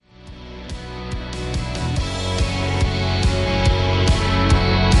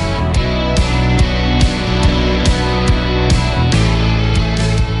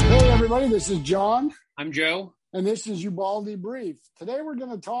is John. I'm Joe. And this is Ubaldi Brief. Today we're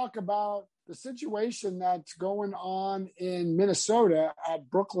going to talk about the situation that's going on in Minnesota at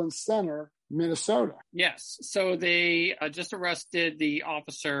Brooklyn Center, Minnesota. Yes. So they just arrested the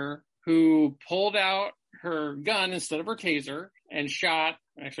officer who pulled out her gun instead of her taser and shot.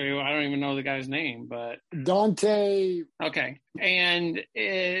 Actually, I don't even know the guy's name, but Dante. Okay. And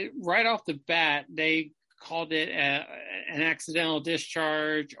right off the bat, they called it an accidental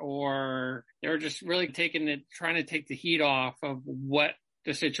discharge, or they were just really trying to take the heat off of what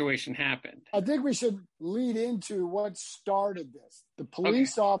the situation happened. I think we should lead into what started this. The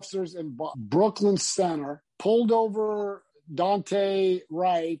police officers in Brooklyn Center pulled over Dante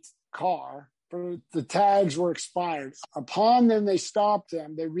Wright's car. The tags were expired. Upon them, they stopped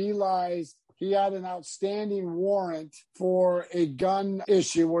him. They realized he had an outstanding warrant for a gun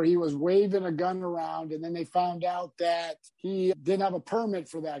issue where he was waving a gun around. And then they found out that he didn't have a permit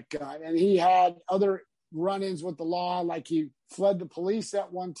for that gun. And he had other run-ins with the law, like he fled the police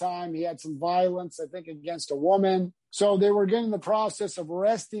at one time. He had some violence, I think, against a woman. So they were getting the process of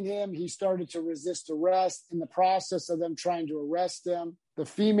arresting him. He started to resist arrest. In the process of them trying to arrest him, the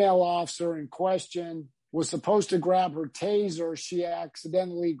female officer in question was supposed to grab her taser. She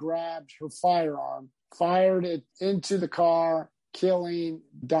accidentally grabbed her firearm, fired it into the car, killing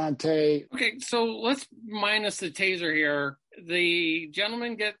Dante. Okay, so let's minus the taser here. The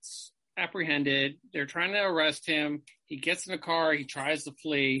gentleman gets apprehended. They're trying to arrest him. He gets in the car. He tries to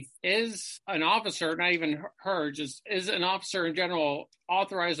flee. Is an officer, not even her, just is an officer in general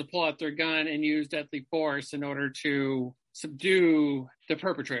authorized to pull out their gun and use deadly force in order to subdue the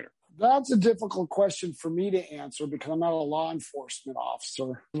perpetrator? That's a difficult question for me to answer because I'm not a law enforcement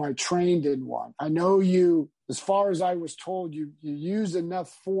officer. I trained in one. I know you, as far as I was told, you use enough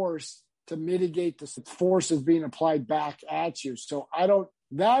force to mitigate the forces being applied back at you. So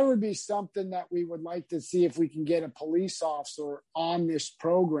that would be something that we would like to see if we can get a police officer on this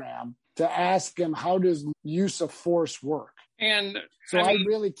program to ask him, how does use of force work? And so I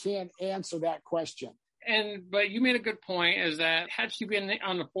really can't answer that question. But you made a good point, is that had she been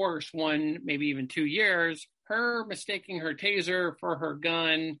on the force 1, maybe even 2 years, her mistaking her taser for her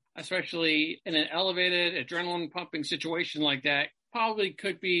gun, especially in an elevated adrenaline pumping situation like that, probably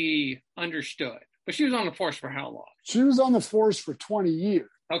could be understood. But she was on the force for how long? She was on the force for 20 years.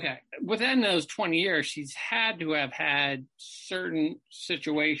 Okay. Within those 20 years, she's had to have had certain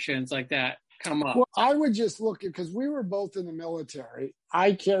situations like that come up. Well, I would just look at, because we were both in the military.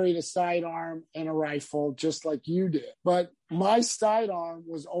 I carried a sidearm and a rifle just like you did. But my sidearm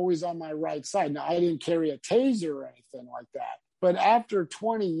was always on my right side. Now, I didn't carry a taser or anything like that. But after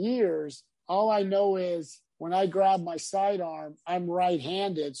 20 years, all I know is when I grab my sidearm, I'm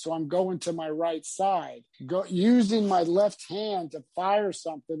right-handed, so I'm going to my right side. Using my left hand to fire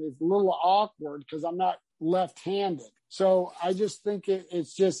something is a little awkward because I'm not left-handed. So I just think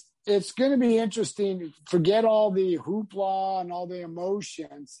it's going to be interesting. Forget all the hoopla and all the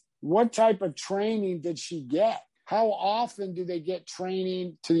emotions. What type of training did she get? How often do they get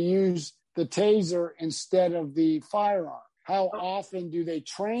training to use the taser instead of the firearm? How often do they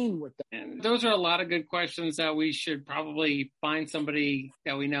train with that? And those are a lot of good questions that we should probably find somebody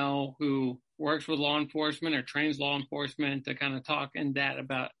that we know who works with law enforcement or trains law enforcement to kind of talk in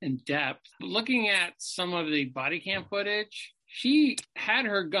depth. Looking at some of the body cam footage, she had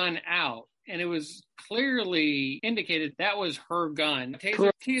her gun out, and it was clearly indicated that was her gun.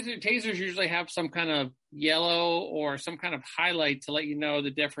 Tasers usually have some kind of yellow or some kind of highlight to let you know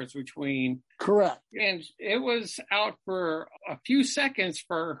the difference between. Correct. And it was out for a few seconds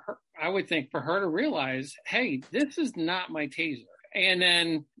for her, I would think, for her to realize, hey, this is not my taser. And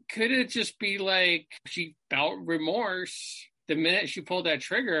then could it just be like she felt remorse the minute she pulled that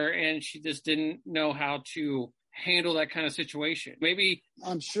trigger and she just didn't know how to handle that kind of situation? Maybe.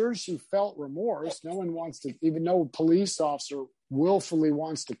 I'm sure she felt remorse. No one wants to, even though a police officer willfully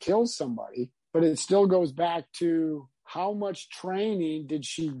wants to kill somebody, but it still goes back to how much training did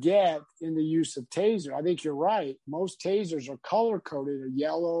she get in the use of taser? I think you're right. Most tasers are color-coded, or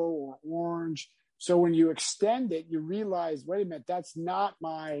yellow or orange. So when you extend it, you realize, wait a minute, that's not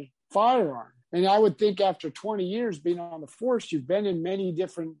my firearm. And I would think after 20 years being on the force, you've been in many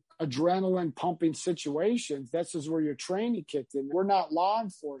different adrenaline pumping situations. This is where your training kicked in. We're not law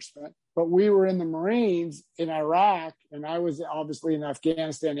enforcement, but we were in the Marines in Iraq, and I was obviously in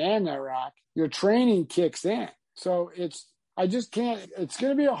Afghanistan and Iraq. Your training kicks in. So it's going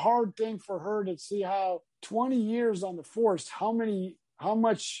to be a hard thing for her to see how 20 years on the force, how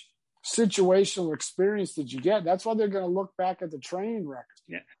much situational experience did you get? That's why they're going to look back at the training records.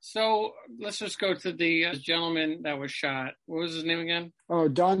 Yeah. So let's just go to the gentleman that was shot. What was his name again? Oh,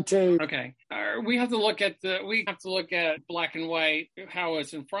 Dante. Okay. We have to look at black and white, how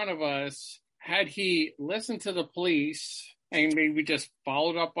it's in front of us. Had he listened to the police and maybe just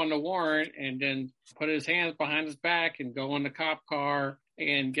followed up on the warrant and then put his hands behind his back and go in the cop car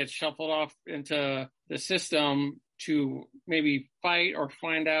and get shuffled off into the system to maybe fight or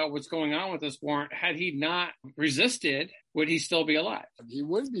find out what's going on with this warrant, had he not resisted, would he still be alive? He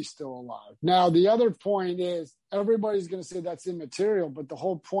would be still alive. Now, the other point is, everybody's going to say that's immaterial, but the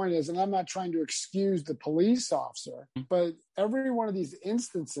whole point is, and I'm not trying to excuse the police officer, but every one of these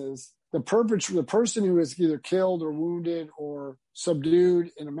instances, the person who is either killed or wounded or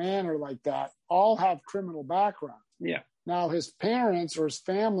subdued in a manner like that, all have criminal background. Yeah. Now, his parents or his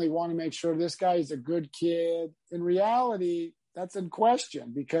family want to make sure this guy is a good kid. In reality, that's in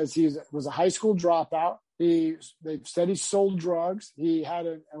question because he was a high school dropout. They've said he sold drugs. He had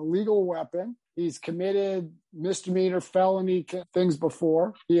an illegal weapon. He's committed misdemeanor, felony things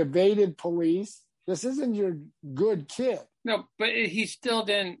before. He evaded police. This isn't your good kid. No, but he still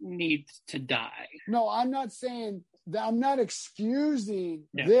didn't need to die. No, I'm not saying that. I'm not excusing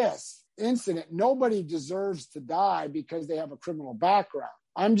this incident. Nobody deserves to die because they have a criminal background.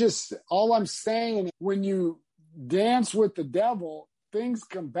 All I'm saying, when you dance with the devil,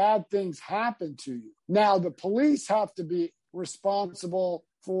 bad things happen to you. Now, the police have to be responsible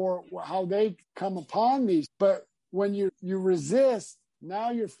for how they come upon these. But when you resist,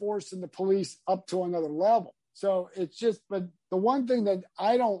 now you're forcing the police up to another level. So but the one thing that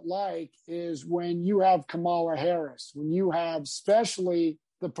I don't like is when you have Kamala Harris, when you have especially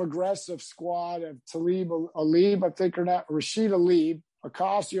the progressive squad of Rashid Tlaib,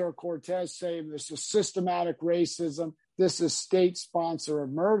 Ocasio-Cortez saying this is systematic racism, this is state sponsor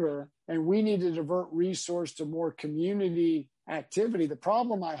of murder, and we need to divert resource to more community activity. The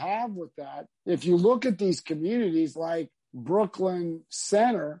problem I have with that, if you look at these communities like Brooklyn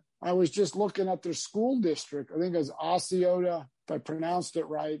Center, I was just looking at their school district. I think it was Osceola, if I pronounced it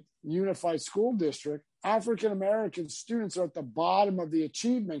right, Unified School District. African-American students are at the bottom of the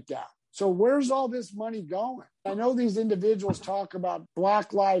achievement gap. So where's all this money going? I know these individuals talk about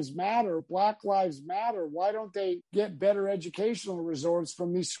Black Lives Matter. Black Lives Matter. Why don't they get better educational resources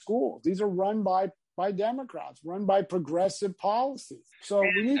from these schools? These are run by Democrats, run by progressive policies. So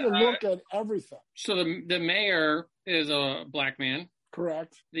we need to look at everything. So the mayor is a black man.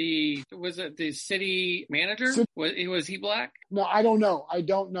 Correct. Was it the city manager? Was he black? No, I don't know. I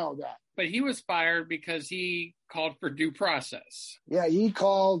don't know that. But he was fired because he called for due process. Yeah, he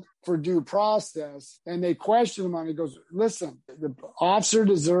called for due process, and they questioned him on it. He goes, listen, the officer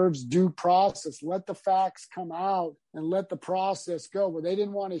deserves due process. Let the facts come out and let the process go. But they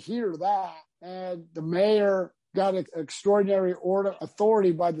didn't want to hear that. And the mayor got an extraordinary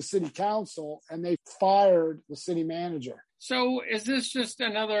authority by the city council, and they fired the city manager. So is this just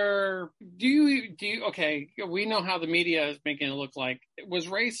another, okay, we know how the media is making it look like. Was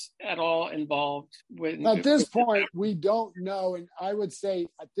race at all involved with? At this point, we don't know. And I would say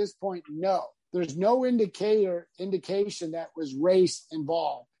at this point, no. There's no indication that was race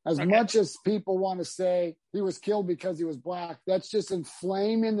involved. As much as people want to say he was killed because he was black, that's just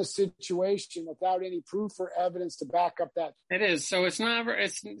inflaming the situation without any proof or evidence to back up that. It is. So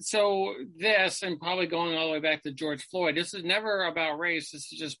this, and probably going all the way back to George Floyd, this is never about race.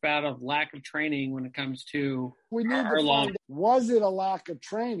 This is just about a lack of training when it comes to we need to find, was it a lack of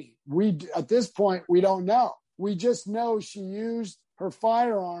training? At this point, we don't know. We just know she used her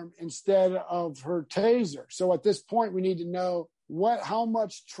firearm instead of her taser. So at this point, we need to know how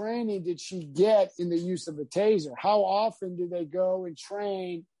much training did she get in the use of a taser? How often do they go and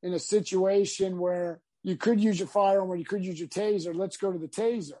train in a situation where you could use your firearm or you could use your taser? Let's go to the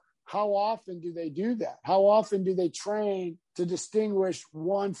taser. How often do they do that? How often do they train to distinguish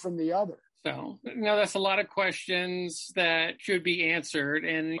one from the other? So, that's a lot of questions that should be answered.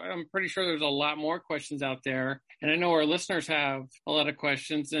 And I'm pretty sure there's a lot more questions out there. And I know our listeners have a lot of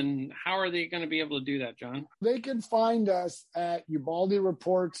questions. And how are they going to be able to do that, John? They can find us at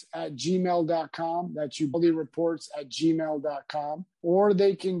ubaldireports@gmail.com. That's ubaldireports@gmail.com. Or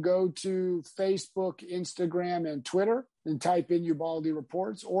they can go to Facebook, Instagram, and Twitter and type in Ubaldi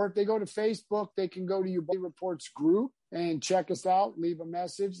Reports. Or if they go to Facebook, they can go to Ubaldi Reports group and check us out, leave a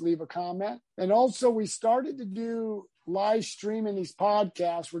message, leave a comment. And also we started to do live streaming these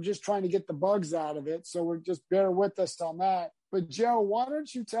podcasts. We're just trying to get the bugs out of it. So we're just bear with us on that. But Joe, why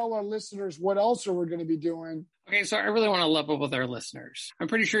don't you tell our listeners what else are we going to be doing? Okay, so I really want to level with our listeners. I'm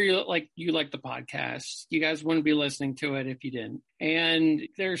pretty sure you like the podcast. You guys wouldn't be listening to it if you didn't. And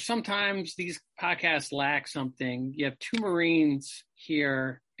there's sometimes these podcasts lack something. You have two Marines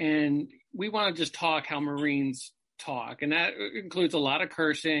here, and we want to just talk how Marines talk. And that includes a lot of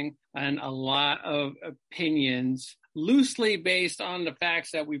cursing and a lot of opinions, loosely based on the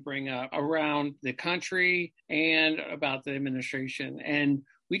facts that we bring up around the country and about the administration. And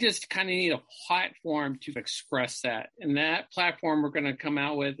we just kind of need a platform to express that. And that platform we're going to come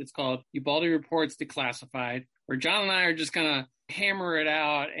out with, it's called Ubaldi Reports Declassified, where John and I are just going to hammer it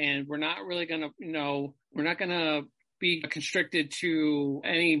out. And we're not really going to, we're not going to be constricted to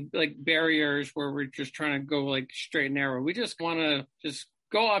any like barriers where we're just trying to go like straight and narrow. We just want to just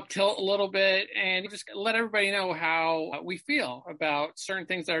go up tilt a little bit and just let everybody know how we feel about certain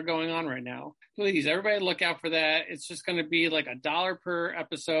things that are going on right now. Please, everybody look out for that. It's just going to be like $1 per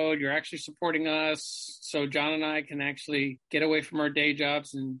episode. You're actually supporting us so John and I can actually get away from our day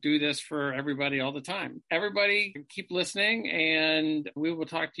jobs and do this for everybody all the time. Everybody keep listening, and we will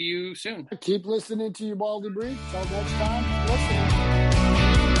talk to you soon. Keep listening to Ubaldi Brief. Till next time, listen.